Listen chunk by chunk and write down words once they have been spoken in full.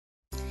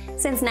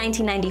Since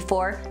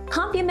 1994,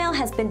 CompuMail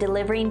has been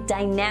delivering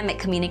dynamic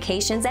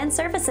communications and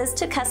services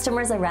to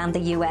customers around the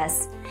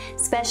U.S.,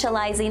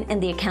 specializing in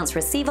the accounts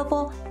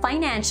receivable,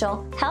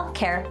 financial,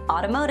 healthcare,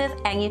 automotive,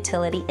 and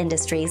utility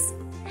industries.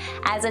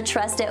 As a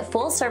trusted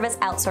full-service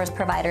outsource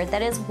provider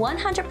that is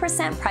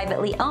 100%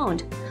 privately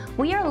owned,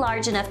 we are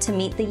large enough to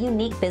meet the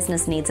unique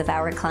business needs of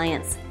our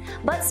clients,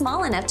 but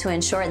small enough to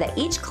ensure that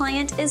each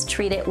client is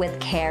treated with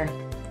care.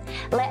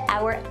 Let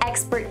our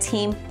expert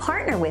team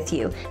partner with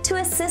you to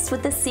assist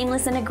with the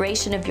seamless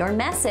integration of your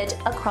message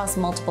across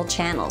multiple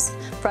channels,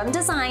 from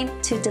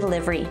design to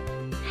delivery.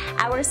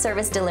 Our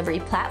service delivery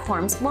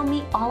platforms will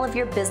meet all of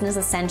your business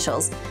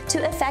essentials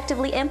to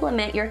effectively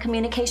implement your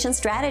communication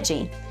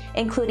strategy,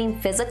 including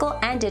physical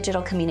and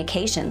digital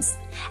communications,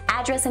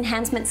 address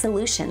enhancement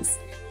solutions,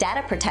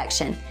 data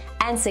protection,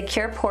 and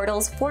secure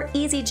portals for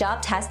easy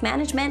job task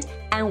management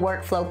and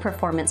workflow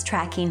performance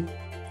tracking.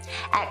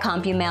 At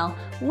CompuMail,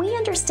 we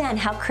understand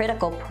how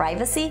critical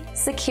privacy,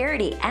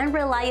 security, and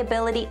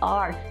reliability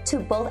are to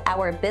both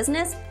our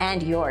business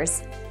and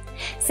yours.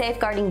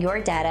 Safeguarding your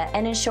data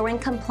and ensuring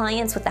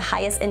compliance with the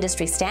highest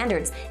industry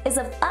standards is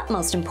of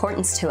utmost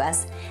importance to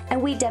us,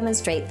 and we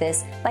demonstrate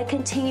this by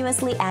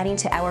continuously adding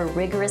to our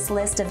rigorous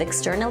list of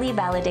externally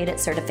validated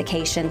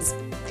certifications.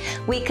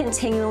 We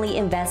continually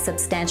invest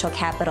substantial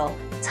capital,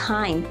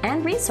 time,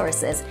 and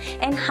resources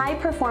in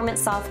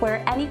high-performance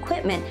software and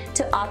equipment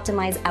to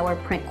optimize our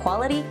print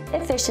quality,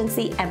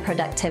 efficiency, and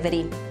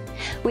productivity.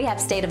 We have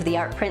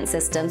state-of-the-art print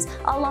systems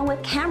along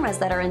with cameras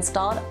that are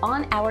installed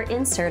on our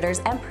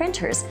inserters and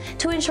printers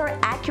to ensure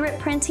accurate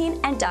printing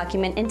and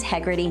document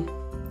integrity.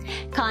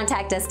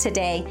 Contact us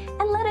today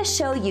and let us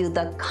show you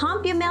the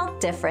CompuMail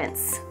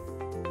difference.